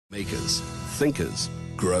Makers, thinkers,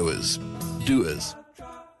 growers, doers.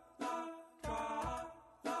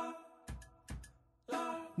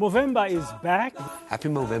 Movember is back. Happy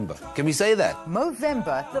Movember. Can we say that?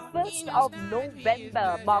 Movember. The 1st of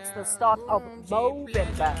November marks the start of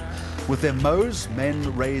Movember. With their Mo's,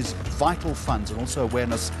 men raise vital funds and also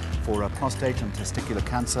awareness for prostate and testicular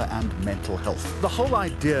cancer and mental health. The whole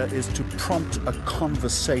idea is to prompt a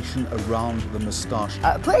conversation around the moustache.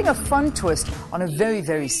 Putting a fun twist on a very,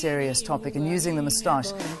 very serious topic and using the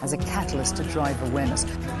moustache as a catalyst to drive awareness.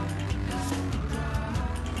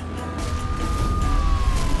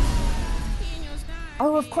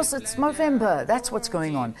 Oh, of course, it's Movember. That's what's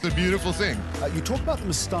going on. It's a beautiful thing. You talk about the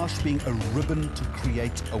moustache being a ribbon to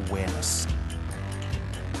create awareness.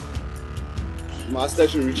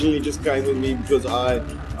 Moustache originally just came with me because I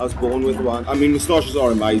was born with one. I mean, moustaches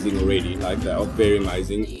are amazing already. Like, they are very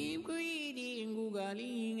amazing.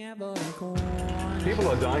 People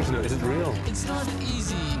are dying to know, is it real? It's not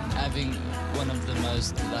easy having one of the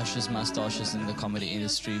most luscious moustaches in the comedy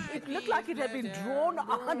industry. It looked like it had been drawn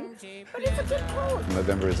on, but it's a good cause.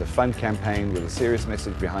 Movember is a fun campaign with a serious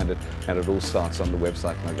message behind it, and it all starts on the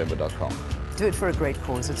website Movember.com. Do it for a great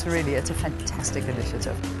cause. It's a fantastic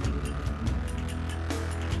initiative.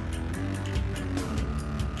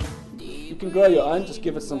 You can grow your own, just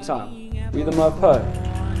give it some time. We're the Mopo,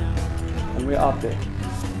 and we're out there.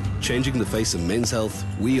 Changing the face of men's health,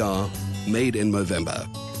 we are Made in Movember.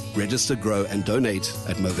 Register, grow and donate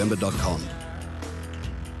at Movember.com.